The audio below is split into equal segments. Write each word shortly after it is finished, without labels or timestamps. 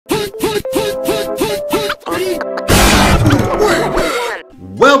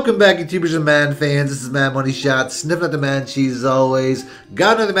Welcome back, YouTubers and Madden fans. This is Mad Money Shot, sniffing at the Madden cheese as always.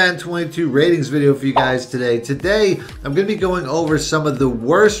 Got another Madden 22 ratings video for you guys today. Today, I'm going to be going over some of the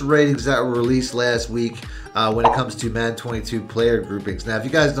worst ratings that were released last week when it comes to Madden 22 player groupings. Now, if you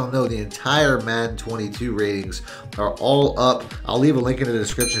guys don't know, the entire Madden 22 ratings are all up. I'll leave a link in the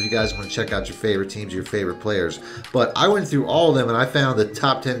description if you guys want to check out your favorite teams, your favorite players. But I went through all of them and I found the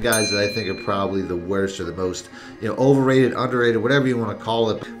top 10 guys that I think are probably the worst or the most, overrated, underrated, whatever you want to call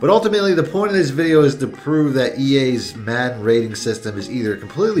it. But ultimately, the point of this video is to prove that EA's Madden rating system is either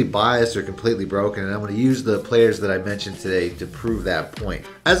completely biased or completely broken, and I'm going to use the players that I mentioned today to prove that point.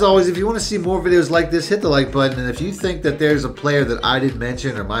 As always, if you want to see more videos like this, hit the like button, and if you think that there's a player that I didn't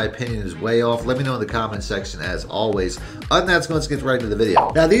mention or my opinion is way off, let me know in the comment section as always. Other than that, let's get right into the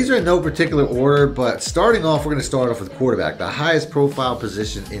video. Now, these are in no particular order, but starting off, we're going to start off with quarterback, the highest profile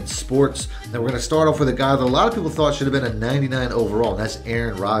position in sports. Now, we're going to start off with a guy that a lot of people thought should have been a 99 overall, and that's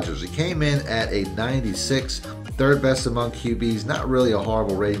Aaron Rodgers. He came in at a 96, third best among QBs. Not really a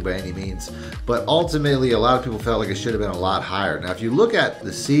horrible rating by any means, but ultimately a lot of people felt like it should have been a lot higher. Now, if you look at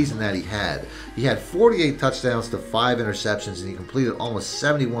the season that he had 48 touchdowns to 5 interceptions, and he completed almost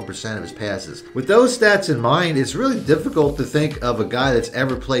 71% of his passes. With those stats in mind, it's really difficult to think of a guy that's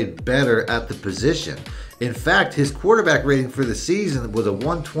ever played better at the position. In fact, his quarterback rating for the season was a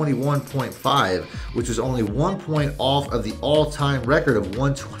 121.5, which was only 1 point off of the all-time record of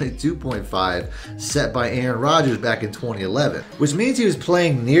 122.5 set by Aaron Rodgers back in 2011, which means he was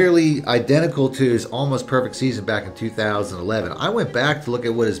playing nearly identical to his almost perfect season back in 2011. I went back to look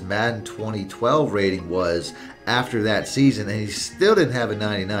at what his Madden 2012 rating was after that season, and he still didn't have a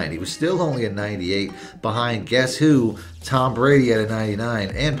 99. He was still only a 98 behind, guess who? Tom Brady at a 99,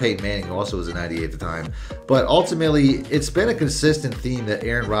 and Peyton Manning also was a 98 at the time. But ultimately, it's been a consistent theme that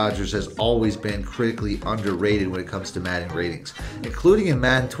Aaron Rodgers has always been critically underrated when it comes to Madden ratings, including in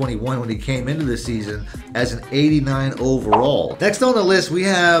Madden 21 when he came into the season as an 89 overall. Next on the list, we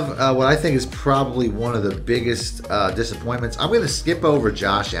have what I think is probably one of the biggest disappointments. I'm going to skip over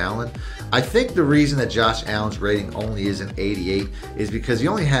Josh Allen. I think the reason that Josh Allen's rating only is an 88 is because he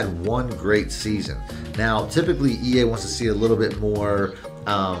only had one great season. Now, typically EA wants to see a little bit more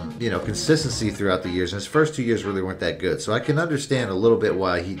consistency throughout the years, and his first 2 years really weren't that good. So I can understand a little bit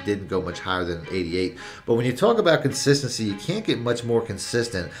why he didn't go much higher than 88. But when you talk about consistency, you can't get much more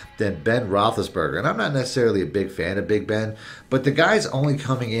consistent than Ben Roethlisberger. And I'm not necessarily a big fan of Big Ben, but the guy's only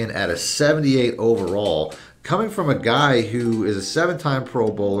coming in at a 78 overall, coming from a guy who is a 7-time Pro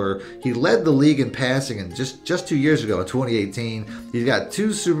Bowler. He led the league in passing, and just 2 years ago in 2018, he's got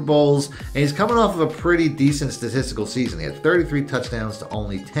 2 Super Bowls, and he's coming off of a pretty decent statistical season. He had 33 touchdowns to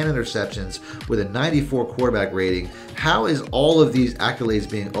only 10 interceptions with a 94 quarterback rating. How is all of these accolades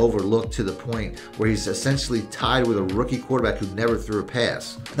being overlooked to the point where he's essentially tied with a rookie quarterback who never threw a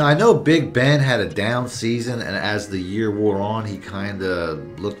pass? Now, I know Big Ben had a down season, and as the year wore on, he kind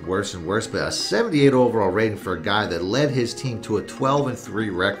of looked worse and worse, but a 78 overall rating for a guy that led his team to a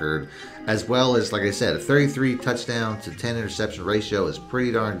 12-3 record, as well as, like I said, a 33 touchdown to 10 interception ratio is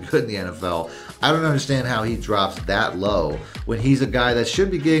pretty darn good in the NFL. I don't understand how he drops that low when he's a guy that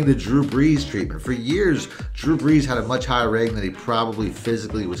should be getting the Drew Brees treatment. For years, Drew Brees had a much higher rating than he probably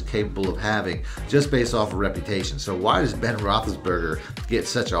physically was capable of having, just based off of reputation. So why does Ben Roethlisberger get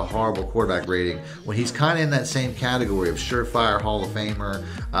such a horrible quarterback rating when he's kind of in that same category of surefire Hall of Famer,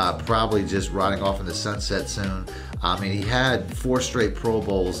 probably just riding off in the sunset soon? I mean, he had 4 straight Pro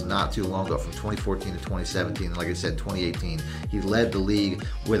Bowls not too long ago, from 2014 to 2017. And like I said, 2018, he led the league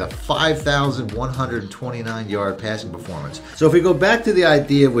with a 5,129 yard passing performance. So if we go back to the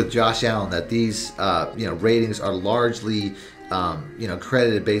idea with Josh Allen that these ratings are largely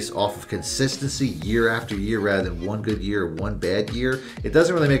credited based off of consistency year after year rather than one good year or one bad year, it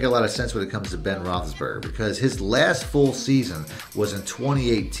doesn't really make a lot of sense when it comes to Ben Roethlisberger, because his last full season was in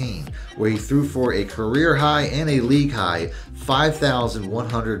 2018, where he threw for a career high and a league high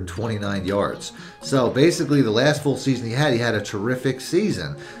 5,129 yards. So basically, the last full season he had a terrific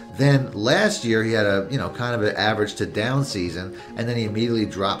season. Then last year he had a kind of an average to down season, and then he immediately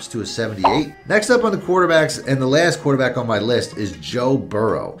drops to a 78. Next up on the quarterbacks, and the last quarterback on my list, is Joe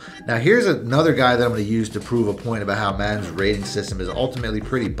Burrow. Now here's another guy that I'm going to use to prove a point about how Madden's rating system is ultimately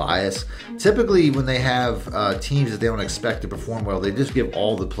pretty biased. Typically when they have teams that they don't expect to perform well, they just give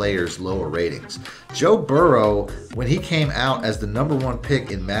all the players lower ratings. Joe Burrow, when he came out as the #1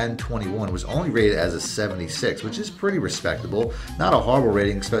 pick in Madden 21, was only rated as a 76, which is pretty respectable. Not a horrible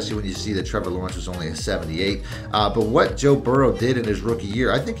rating, especially especially when you see that Trevor Lawrence was only a 78. But what Joe Burrow did in his rookie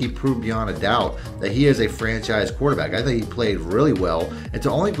year, I think he proved beyond a doubt that he is a franchise quarterback. I think he played really well, and to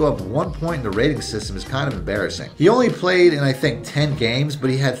only go up 1 point in the rating system is kind of embarrassing. He only played in, I think, 10 games, but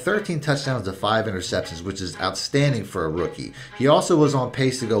he had 13 touchdowns to 5 interceptions, which is outstanding for a rookie. He also was on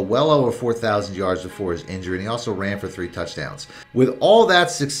pace to go well over 4,000 yards before his injury, and he also ran for 3 touchdowns. With all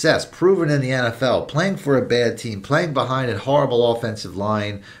that success proven in the NFL, playing for a bad team, playing behind a horrible offensive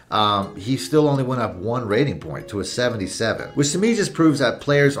line, he still only went up 1 rating point to a 77, which to me just proves that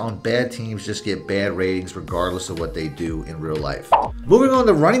players on bad teams just get bad ratings regardless of what they do in real life. Moving on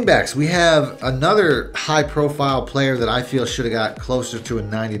to running backs, we have another high-profile player that I feel should have got closer to a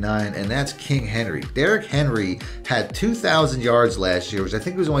 99, and that's King Henry. Derrick Henry had 2,000 yards last year, which I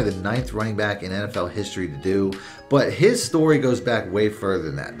think was only the 9th running back in NFL history to do. But his story goes back way further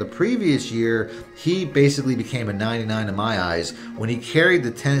than that. The previous year, he basically became a 99 in my eyes when he carried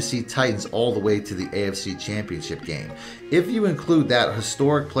the Tennessee Titans all the way to the AFC Championship game. If you include that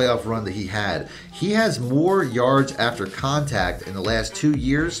historic playoff run that he has more yards after contact in the last 2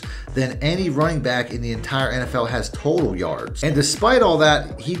 years than any running back in the entire NFL has total yards. And despite all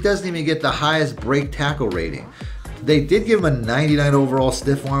that, he doesn't even get the highest break tackle rating. They did give him a 99 overall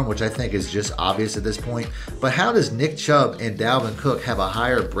stiff arm, which I think is just obvious at this point. But how does Nick Chubb and Dalvin Cook have a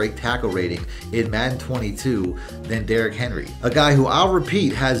higher break tackle rating in Madden 22 than Derrick Henry? A guy who, I'll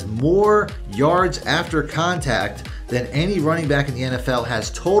repeat, has more yards after contact than any running back in the NFL has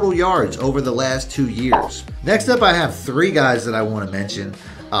total yards over the last 2 years. Next up, I have 3 guys that I want to mention.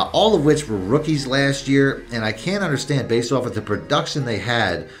 All of which were rookies last year, and I can't understand, based off of the production they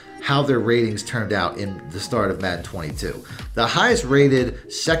had, how their ratings turned out in the start of Madden 22. The highest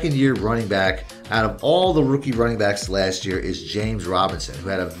rated second-year running back out of all the rookie running backs last year is James Robinson, who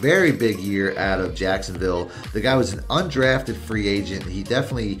had a very big year out of Jacksonville. The guy was an undrafted free agent. He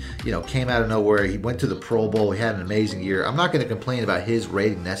definitely, came out of nowhere. He went to the Pro Bowl. He had an amazing year. I'm not going to complain about his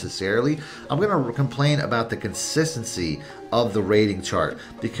rating necessarily. I'm going to complain about the consistency of the rating chart,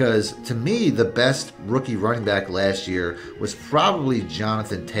 because to me the best rookie running back last year was probably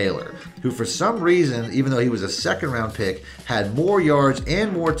Jonathan Taylor, who for some reason, even though he was a second-round pick, had more yards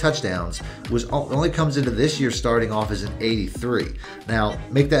and more touchdowns, only comes into this year starting off as an 83. Now,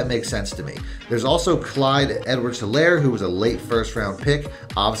 make that make sense to me. There's also Clyde Edwards-Helaire, who was a late first-round pick.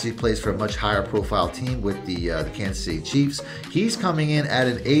 Obviously plays for a much higher profile team with the Kansas City Chiefs. He's coming in at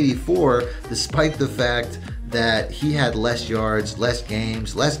an 84, despite the fact that he had less yards, less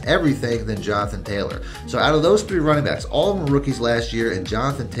games, less everything than Jonathan Taylor. So out of those 3 running backs, all of them were rookies last year, and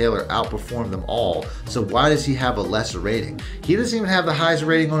Jonathan Taylor outperformed them all. So why does he have a lesser rating? He doesn't even have the highest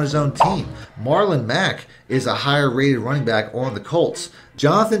rating on his own team. Marlon Mack is a higher rated running back on the Colts.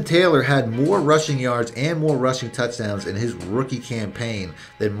 Jonathan Taylor had more rushing yards and more rushing touchdowns in his rookie campaign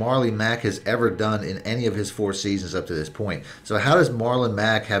than Marlon Mack has ever done in any of his 4 seasons up to this point. So how does Marlon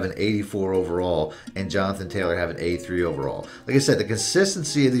Mack have an 84 overall and Jonathan Taylor have an 83 overall? Like I said, the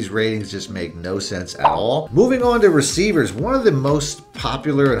consistency of these ratings just make no sense at all. Moving on to receivers, one of the most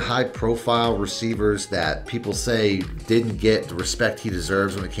popular and high-profile receivers that people say didn't get the respect he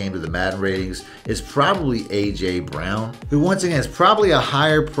deserves when it came to the Madden ratings is probably A.J. Brown, who once again is probably a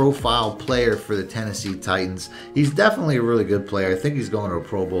higher profile player for the Tennessee Titans. He's definitely a really good player. I think he's going to a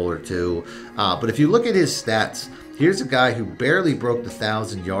Pro Bowl or 2. But if you look at his stats, here's a guy who barely broke the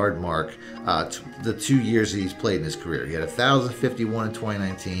 1,000-yard mark the 2 years that he's played in his career. He had 1,051 in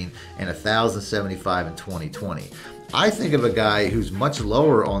 2019 and 1,075 in 2020. I think of a guy who's much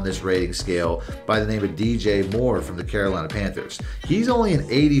lower on this rating scale by the name of DJ Moore from the Carolina Panthers. He's only an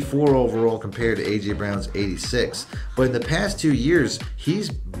 84 overall compared to A.J. Brown's 86, but in the past 2 years, he's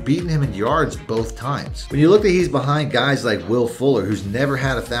beaten him in yards both times. When you look that he's behind guys like Will Fuller, who's never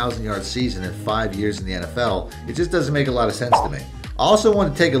had a 1,000-yard season in 5 years in the NFL, it just doesn't make a lot of sense to me. I also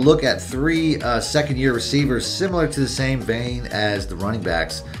want to take a look at 3 second-year receivers similar to the same vein as the running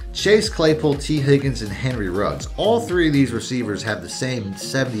backs: Chase Claypool, T. Higgins, and Henry Ruggs. All 3 of these receivers have the same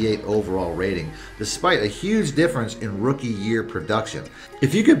 78 overall rating, despite a huge difference in rookie year production.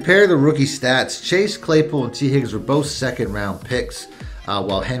 If you compare the rookie stats, Chase Claypool and T. Higgins were both second-round picks,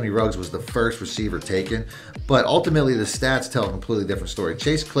 while Henry Ruggs was the first receiver taken. But ultimately, the stats tell a completely different story.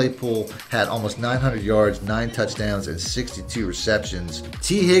 Chase Claypool had almost 900 yards, 9 touchdowns, and 62 receptions.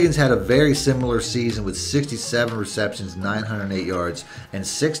 T. Higgins had a very similar season with 67 receptions, 908 yards, and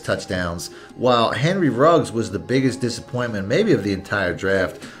 6 touchdowns, while Henry Ruggs was the biggest disappointment maybe of the entire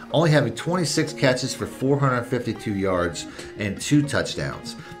draft. only having 26 catches for 452 yards and 2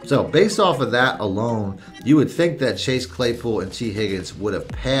 touchdowns. So based off of that alone, you would think that Chase Claypool and T. Higgins would have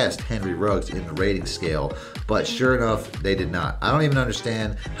passed Henry Ruggs in the rating scale, but sure enough, they did not. I don't even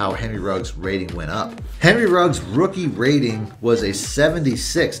understand how Henry Ruggs' rating went up. Henry Ruggs' rookie rating was a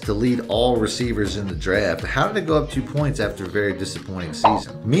 76 to lead all receivers in the draft. How did it go up 2 points after a very disappointing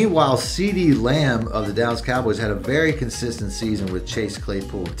season? Meanwhile, CeeDee Lamb of the Dallas Cowboys had a very consistent season with Chase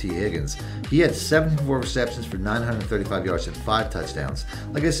Claypool and T. Higgins. He had 74 receptions for 935 yards and 5 touchdowns.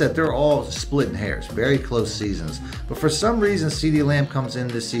 Like I said, they're all splitting hairs, very close seasons. But for some reason, CeeDee Lamb comes in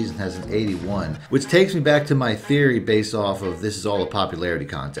this season has an 81, which takes me back to my theory based off of this is all a popularity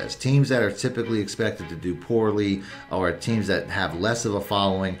contest. Teams that are typically expected to do poorly or teams that have less of a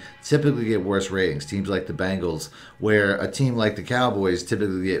following typically get worse ratings. Teams like the Bengals, where a team like the Cowboys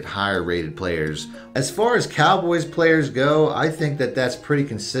typically get higher rated players. As far as Cowboys players go, I think that that's pretty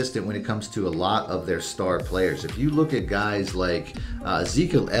consistent when it comes to a lot of their star players. If you look at guys like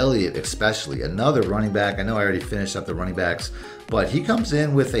Ezekiel Elliott, especially, another running back, I know I already finished up the running backs, but he comes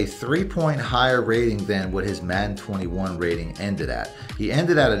in with a 3-point higher rating than what his Madden 21 rating ended at. He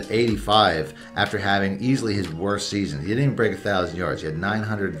ended at an 85 after having easily his worst season. He didn't even break 1,000 yards. He had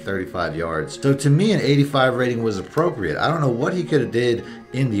 935 yards. So to me, an 85 rating was appropriate. I don't know what he could have did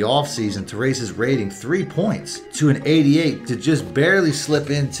in the offseason to raise his rating 3 points to an 88 to just barely slip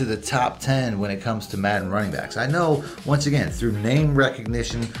into the top 10 when it comes to Madden running backs. I know, once again, through name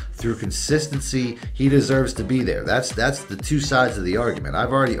recognition, through consistency, he deserves to be there. That's the two sides of the argument.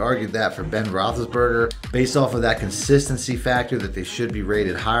 I've already argued that for Ben Roethlisberger based off of that consistency factor that they should be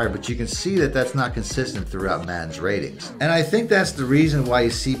rated higher, but you can see that that's not consistent throughout Madden's ratings. And I think that's the reason why you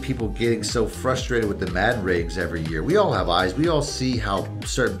see people getting so frustrated with the Madden ratings every year. We all have eyes. We all see how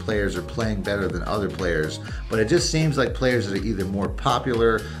certain players are playing better than other players, but it just seems like players that are either more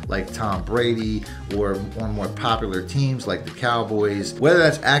popular, like Tom Brady, or on more popular teams like the Cowboys. Whether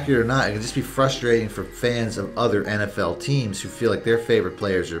that's accurate or not, it can just be frustrating for fans of other NFL teams who feel like their favorite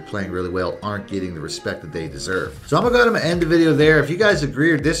players who are playing really well aren't getting the respect that they deserve. So I'm gonna go ahead and end the video there. If you guys agree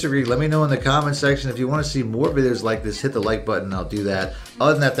or disagree, let me know in the comment section. If you want to see more videos like this, hit the like button, I'll do that.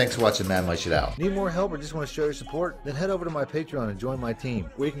 Other than that, thanks for watching Man My Shit Out. Need more help or just want to show your support? Then head over to my Patreon and join my team,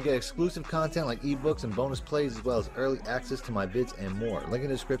 where you can get exclusive content like ebooks and bonus plays, as well as early access to my vids and more. Link in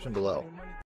the description below.